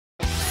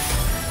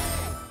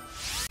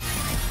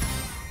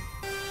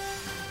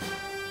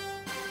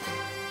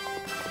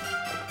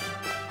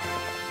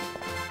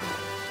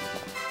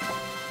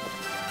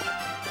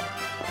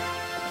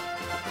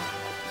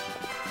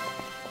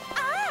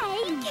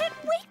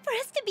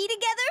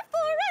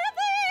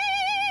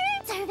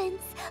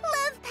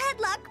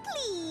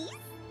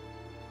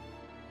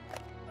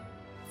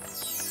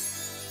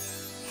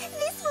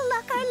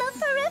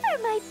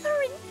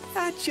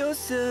At your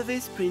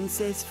service,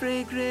 Princess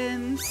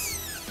Fragrance.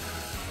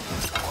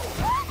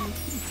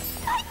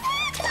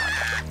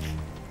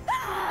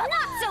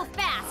 Not so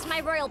fast,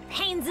 my royal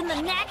pains in the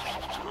neck!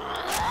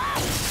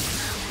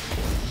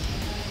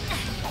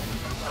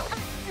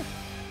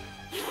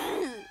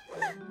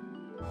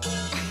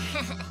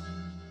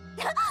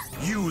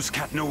 Use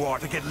Cat Noir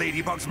to get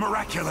Ladybug's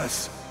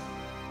Miraculous!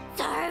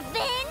 Servants,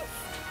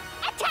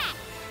 attack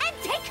and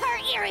take her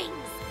earrings!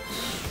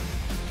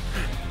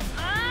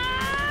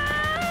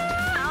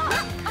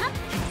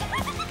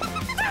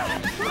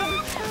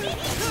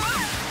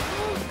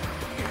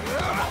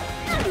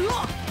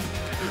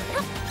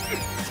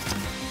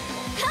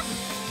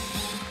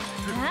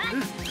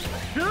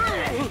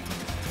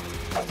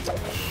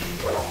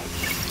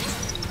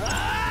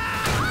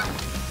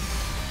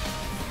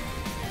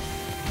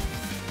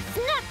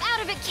 Snap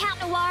out of it, Cat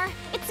Noir!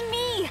 It's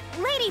me,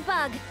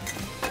 Ladybug!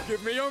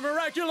 Give me your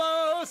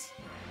Miraculous!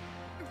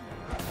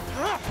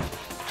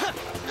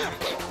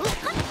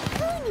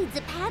 Who needs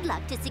a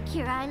padlock to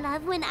secure our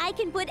love when I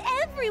can put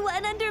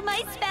everyone under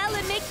my spell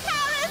and make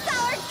Paris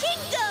our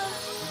kingdom?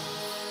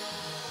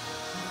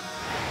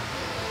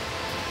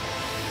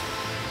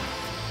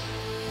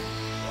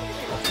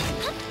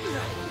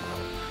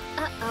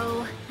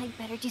 Uh-oh. I'd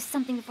better do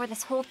something before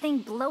this whole thing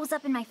blows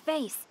up in my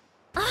face.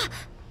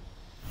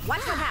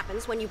 Watch what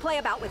happens when you play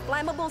about with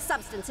flammable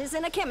substances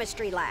in a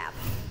chemistry lab.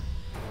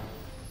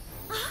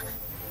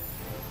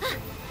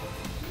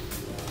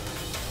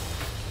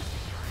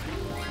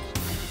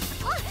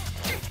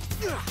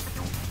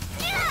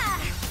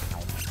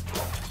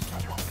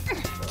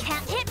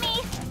 Can't hit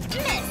me!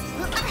 Miss!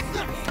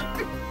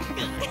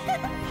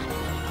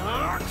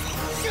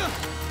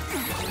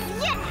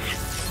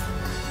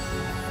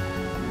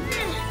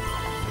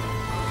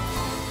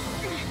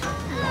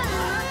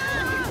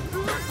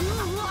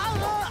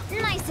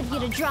 Nice of you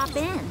to drop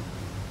in.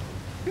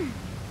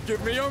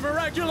 Give me your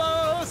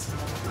Miraculous!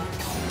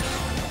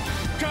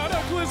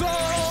 Cataclysm!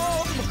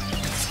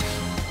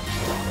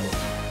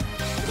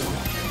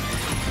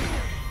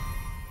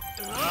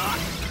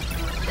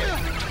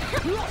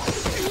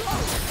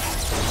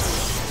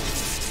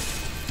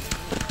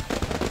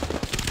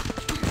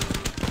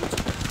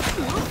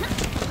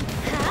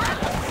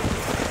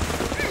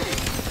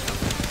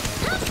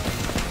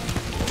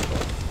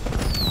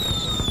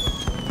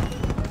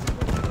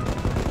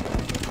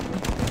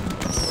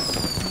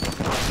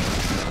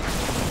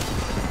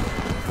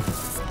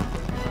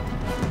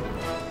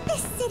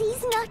 This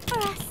city's not for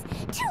us.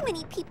 Too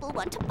many people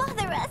want to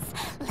bother us.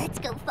 Let's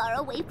go far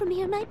away from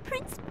here, my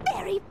prince,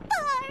 very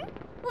far.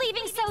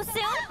 Leaving so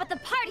soon, but the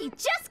party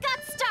just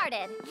got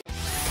started.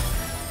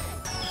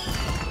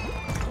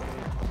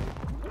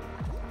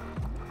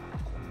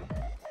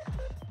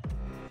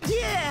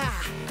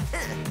 Yeah!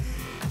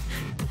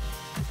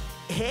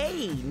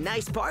 Hey,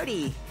 nice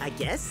party, I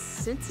guess,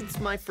 since it's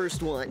my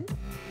first one.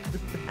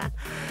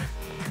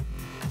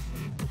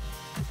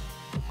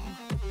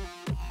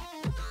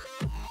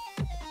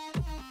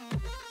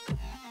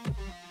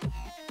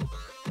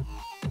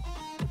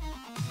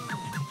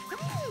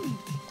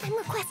 I'm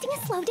requesting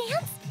a slow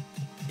dance.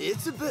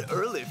 It's a bit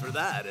early for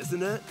that,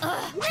 isn't it?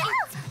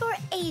 For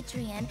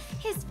Adrien,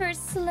 his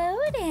first slow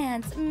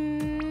dance.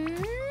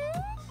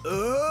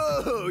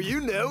 Oh,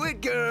 you know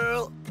it,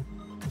 girl.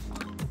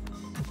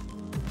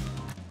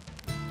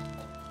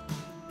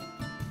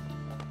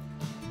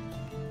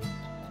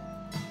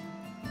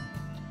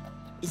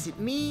 Is it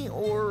me,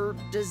 or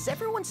does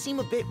everyone seem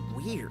a bit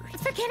weird?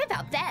 Forget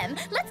about them.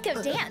 Let's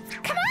go dance.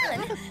 Come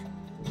on.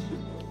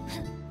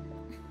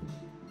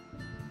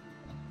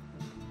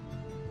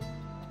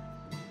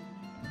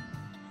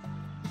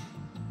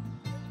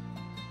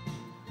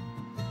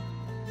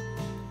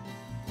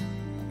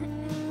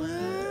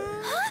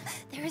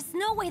 There is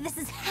no way this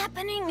is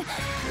happening.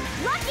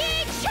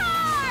 Lucky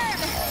Charm!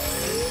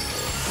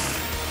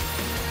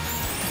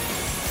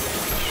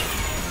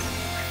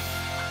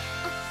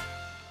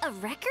 A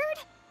record?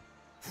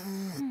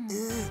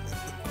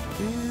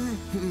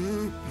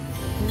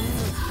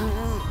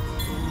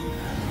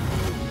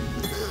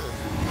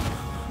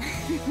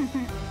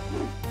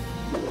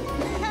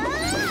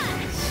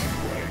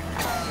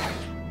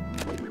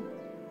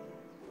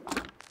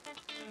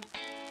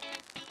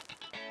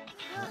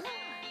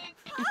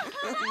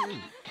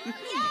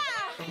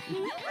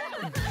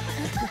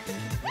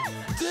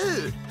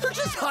 Dude, who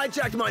just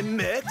hijacked my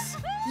mix?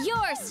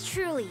 Yours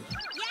truly.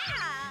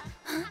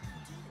 Yeah!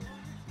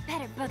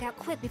 Better bug out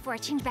quick before I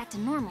change back to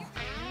normal.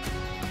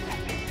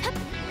 Hup.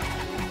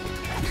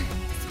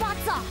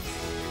 Spots off.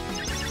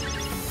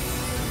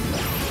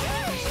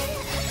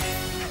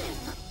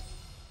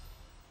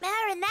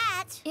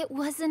 Marinette! It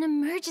was an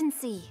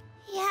emergency.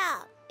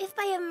 Yeah, if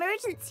by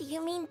emergency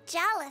you mean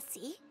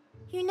jealousy.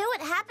 You know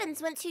what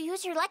happens once you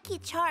use your lucky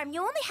charm.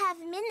 You only have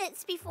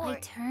minutes before... I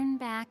turn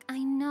back, I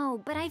know,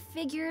 but I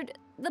figured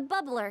the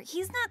bubbler,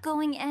 he's not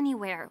going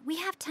anywhere. We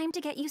have time to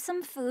get you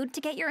some food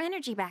to get your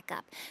energy back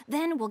up.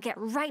 Then we'll get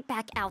right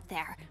back out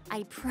there.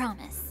 I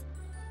promise.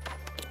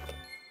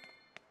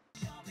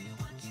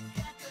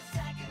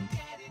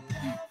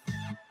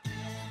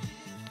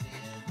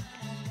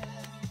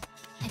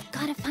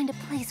 gotta find a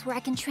place where I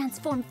can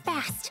transform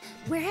fast.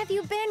 Where have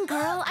you been,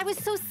 girl? I was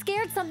so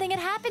scared something had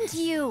happened to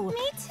you.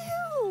 Me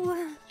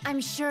too.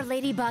 I'm sure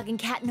Ladybug and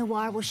Cat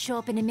Noir will show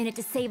up in a minute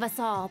to save us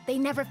all. They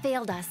never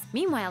failed us.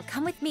 Meanwhile,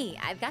 come with me.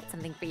 I've got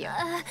something for you.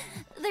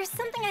 There's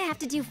something I have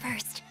to do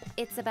first.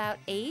 It's about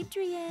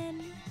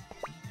Adrien.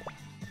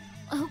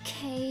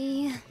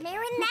 Okay.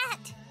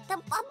 Marinette,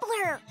 the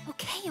bubbler.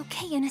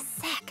 Okay, in a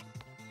sec.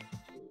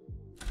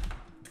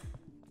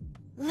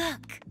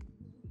 Look.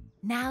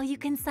 Now you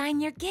can sign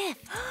your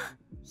gift.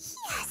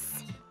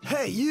 Yes!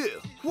 Hey,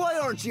 you! Why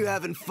aren't you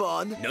having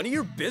fun? None of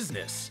your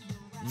business.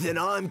 Then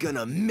I'm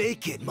gonna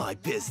make it my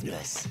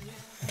business.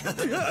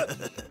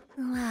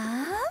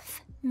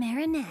 Love,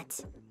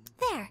 Marinette.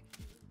 There.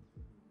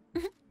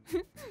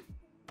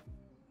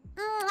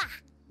 Mwah.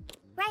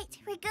 Right,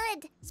 we're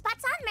good.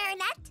 Spots on,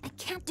 Marinette. I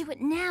can't do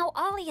it now.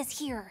 Ollie is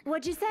here.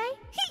 What'd you say?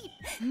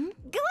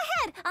 Go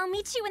ahead. I'll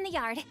meet you in the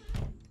yard.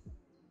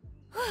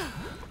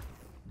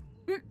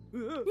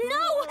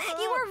 No!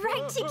 You were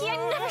right, Tiki. I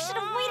never should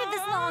have waited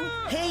this long.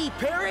 Hey,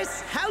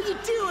 Paris, how you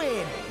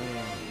doing?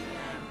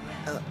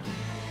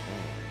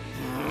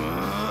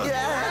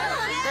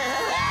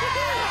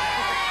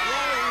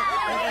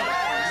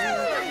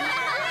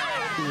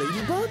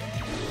 Ladybug?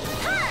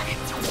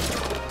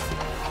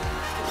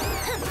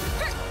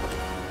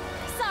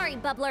 Sorry,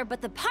 Bubbler,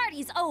 but the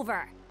party's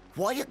over.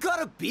 Why you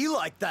gotta be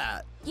like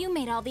that? You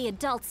made all the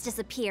adults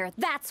disappear,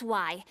 that's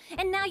why.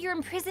 And now you're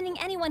imprisoning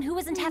anyone who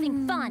isn't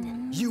having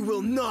fun. You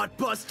will not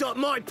bust up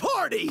my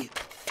party!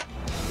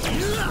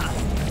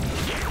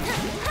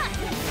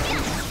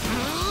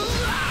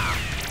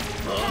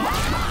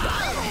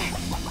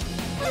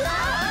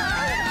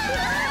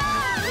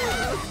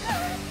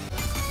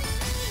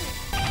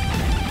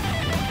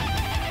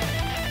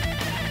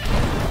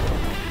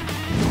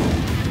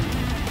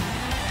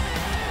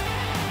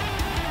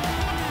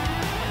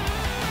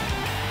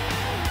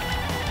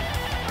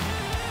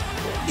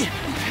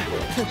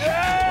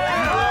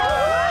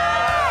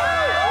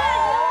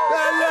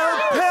 Hello,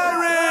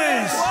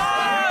 Paris!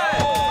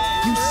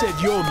 You said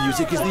your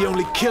music is the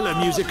only killer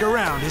music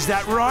around, is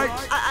that right?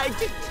 I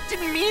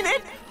didn't mean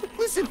it.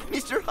 Listen,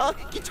 Mr.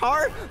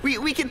 Guitar,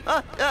 we can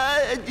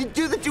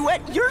do the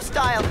duet your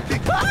style.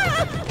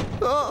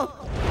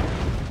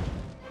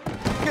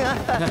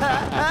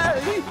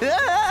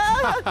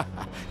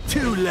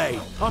 Too late.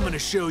 I'm gonna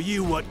show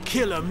you what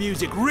killer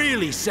music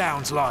really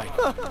sounds like.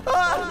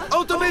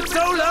 Ultimate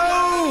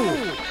solo!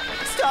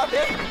 Stop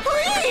it,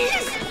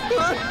 please!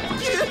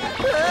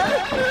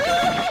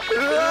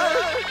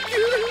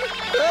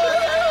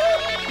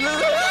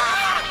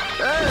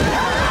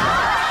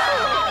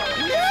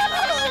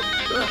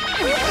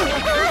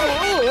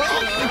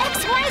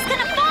 X-Ray's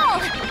gonna fall!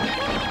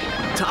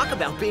 Talk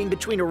about being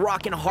between a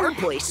rock and a hard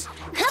place.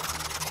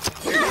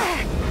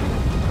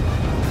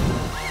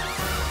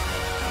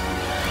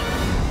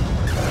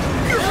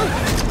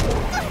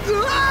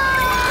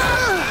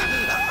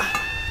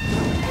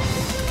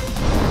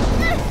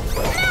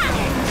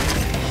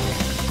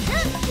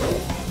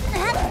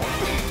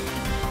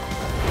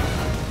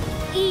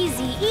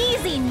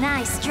 Easy,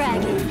 nice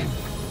dragon.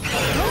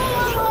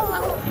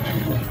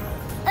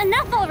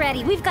 Enough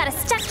already! We've got a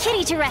stuck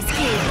kitty to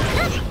rescue!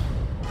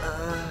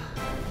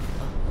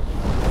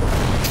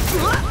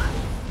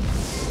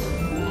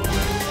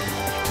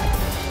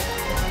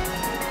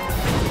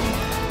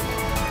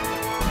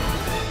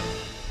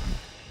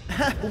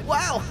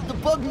 Wow, the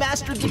bug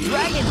mastered the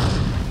dragon.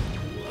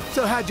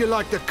 So how'd you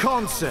like the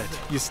concert?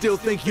 You still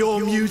think your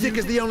music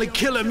is the only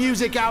killer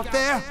music out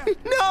there?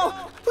 No,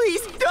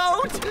 please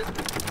don't.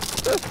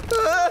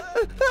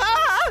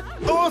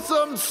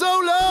 Awesome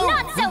solo!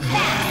 Not so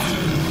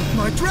fast!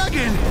 My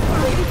dragon!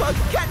 Ladybug,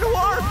 Cat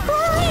Noir,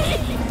 hurry!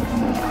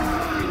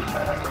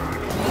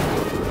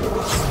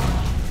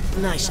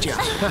 Nice job.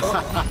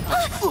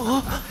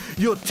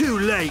 You're too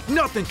late.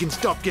 Nothing can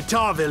stop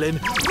Guitar Villain.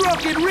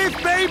 Rocket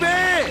Riff,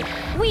 baby!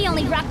 We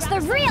only rocked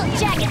the real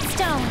Jagged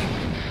Stone!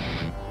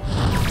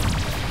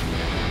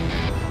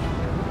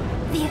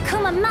 The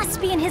Akuma must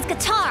be in his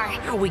guitar!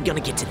 How are we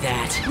gonna get to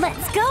that?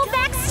 Let's go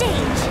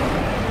backstage!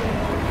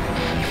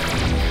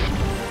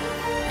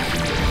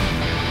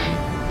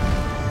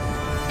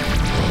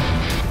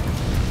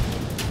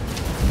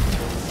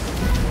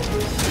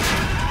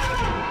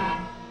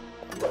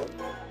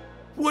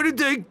 Where did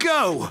they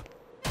go?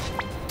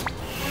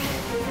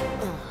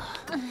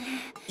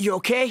 You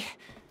okay?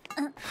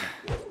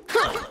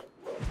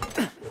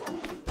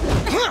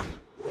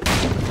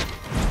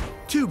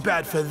 Too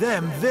bad for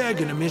them, they're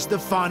gonna miss the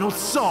final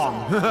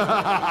song.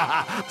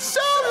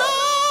 Solo!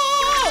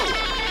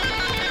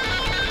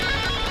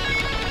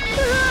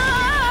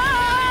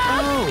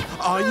 Oh,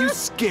 are you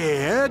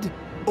scared?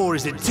 Or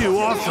is it too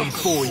awesome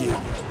for you?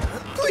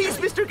 Please,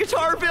 Mr.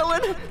 Guitar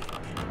Villain!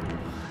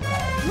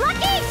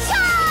 Lucky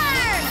Charm!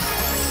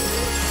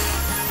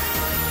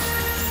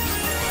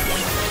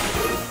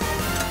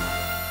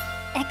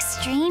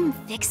 Extreme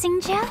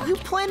fixing gel? You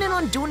planning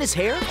on doing his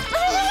hair?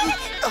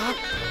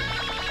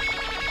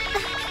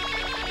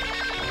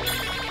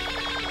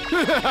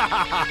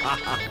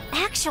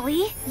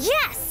 Actually,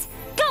 yes!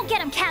 Go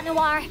get him, Cat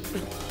Noir!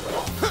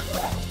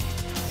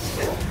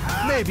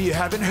 Maybe you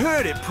haven't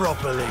heard it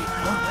properly.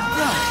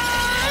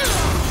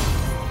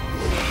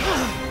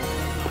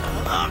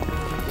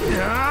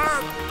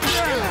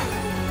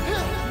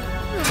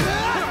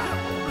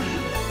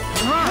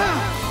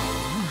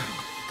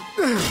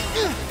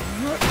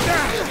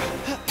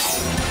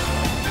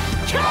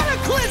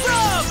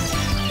 Cataclysm!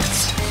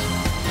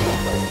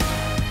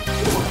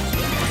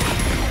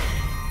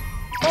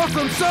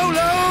 Awesome solo!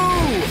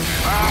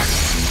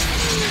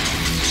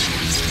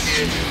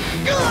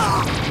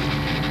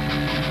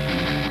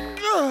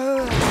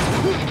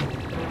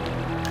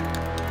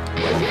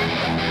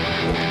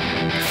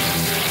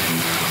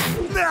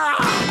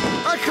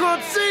 I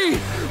can't see!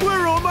 Where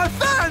are all my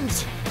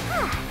fans?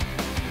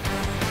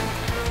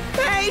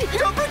 Hey,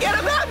 don't forget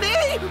about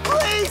me!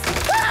 Please!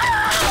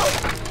 Help!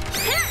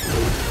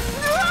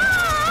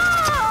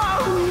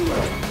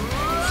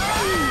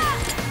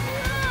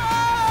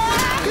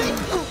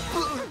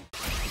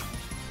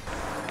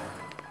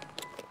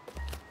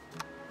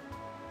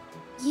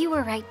 You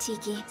were right,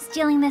 Tiki.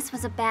 Stealing this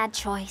was a bad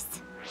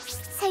choice.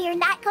 So you're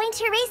not going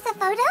to erase the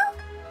photo?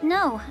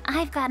 No,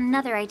 I've got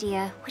another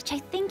idea, which I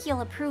think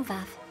you'll approve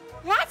of.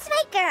 That's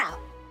my girl.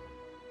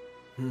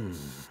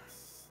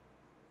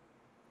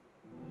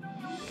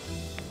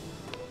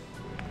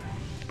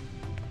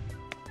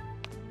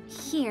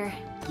 Here,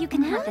 you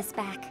can have this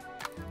back.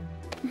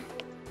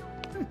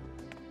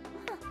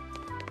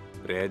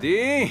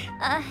 Ready?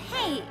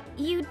 Hey,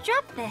 you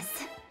dropped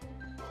this.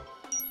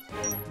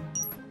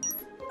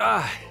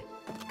 Ah,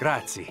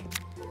 grazie.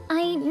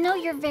 I know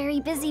you're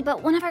very busy,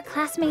 but one of our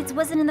classmates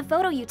wasn't in the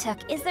photo you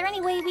took. Is there any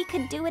way we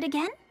could do it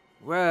again?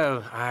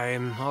 Well,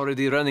 I'm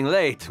already running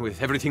late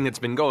with everything that's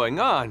been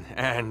going on,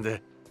 and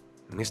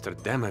Mr.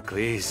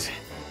 Damocles...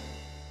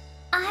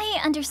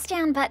 I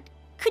understand, but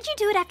could you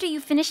do it after you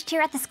finished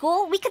here at the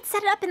school? We could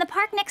set it up in the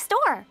park next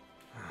door.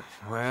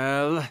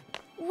 Well...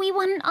 We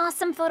want an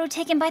awesome photo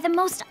taken by the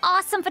most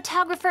awesome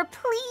photographer,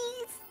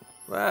 please.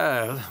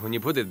 Well, when you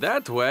put it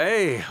that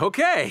way,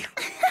 okay.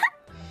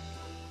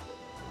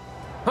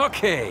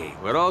 Okay,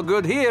 we're all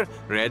good here.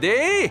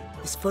 Ready?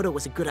 This photo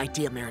was a good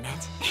idea,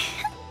 Marinette.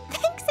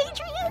 Thanks,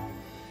 Adrien.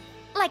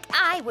 Like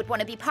I would want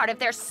to be part of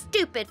their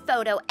stupid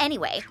photo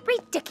anyway.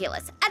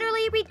 Ridiculous.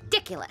 Utterly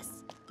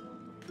ridiculous.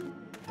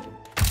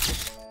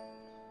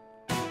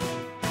 The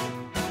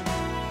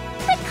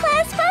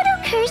class photo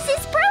curse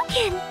is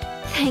broken.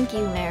 Thank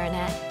you,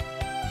 Marinette.